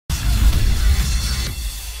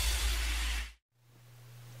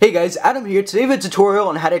Hey guys, Adam here. Today we have a tutorial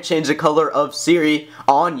on how to change the color of Siri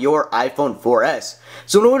on your iPhone 4S.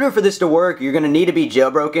 So in order for this to work, you're going to need to be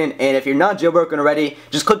jailbroken, and if you're not jailbroken already,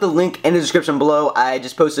 just click the link in the description below. I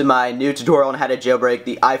just posted my new tutorial on how to jailbreak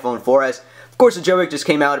the iPhone 4S. Of course, the jailbreak just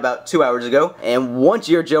came out about 2 hours ago, and once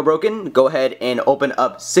you're jailbroken, go ahead and open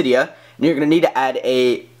up Cydia, and you're going to need to add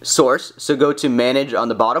a source. So go to Manage on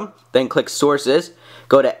the bottom, then click Sources,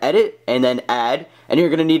 go to Edit, and then Add, and you're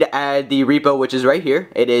going to need to add the repo, which is right here.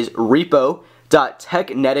 It is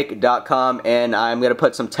repo.technetic.com, and I'm going to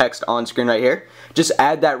put some text on screen right here. Just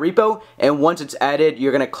add that repo, and once it's added,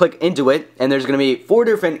 you're going to click into it, and there's going to be 4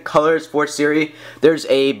 different colors for Siri. There's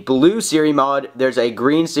a blue Siri mod, there's a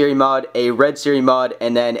green Siri mod, a red Siri mod,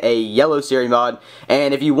 and then a yellow Siri mod.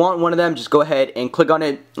 And if you want one of them, just go ahead and click on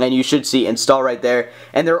it, and you should see install right there.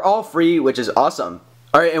 And they're all free, which is awesome.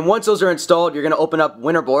 Alright, and once those are installed, you're going to open up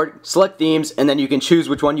Winterboard, select themes, and then you can choose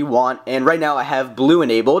which one you want. And right now I have blue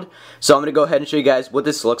enabled, so I'm going to go ahead and show you guys what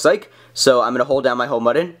this looks like. So I'm going to hold down my home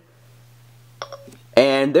button.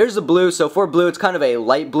 And there's the blue. So for blue, it's kind of a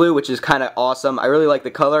light blue, which is kind of awesome. I really like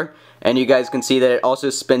the color, and you guys can see that it also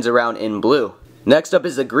spins around in blue. Next up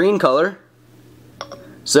is the green color.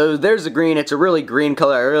 So there's the green. It's a really green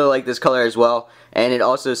color. I really like this color as well, and it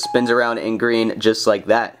also spins around in green just like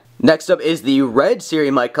that. Next up is the red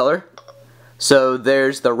Siri mic color. So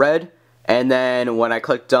there's the red, and then when I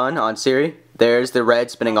click done on Siri, there's the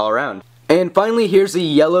red spinning all around. And finally, here's the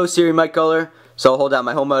yellow Siri mic color. So I'll hold down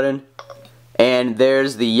my home button, and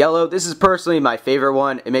there's the yellow. This is personally my favorite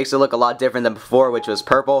one. It makes it look a lot different than before, which was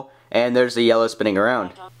purple, and there's the yellow spinning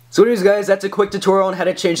around. So anyways guys, that's a quick tutorial on how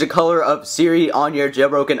to change the color of Siri on your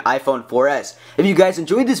jailbroken iPhone 4S. If you guys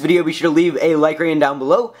enjoyed this video, be sure to leave a like rating down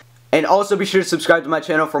below. And also be sure to subscribe to my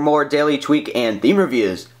channel for more daily tweak and theme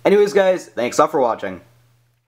reviews. Anyways guys, thanks all for watching.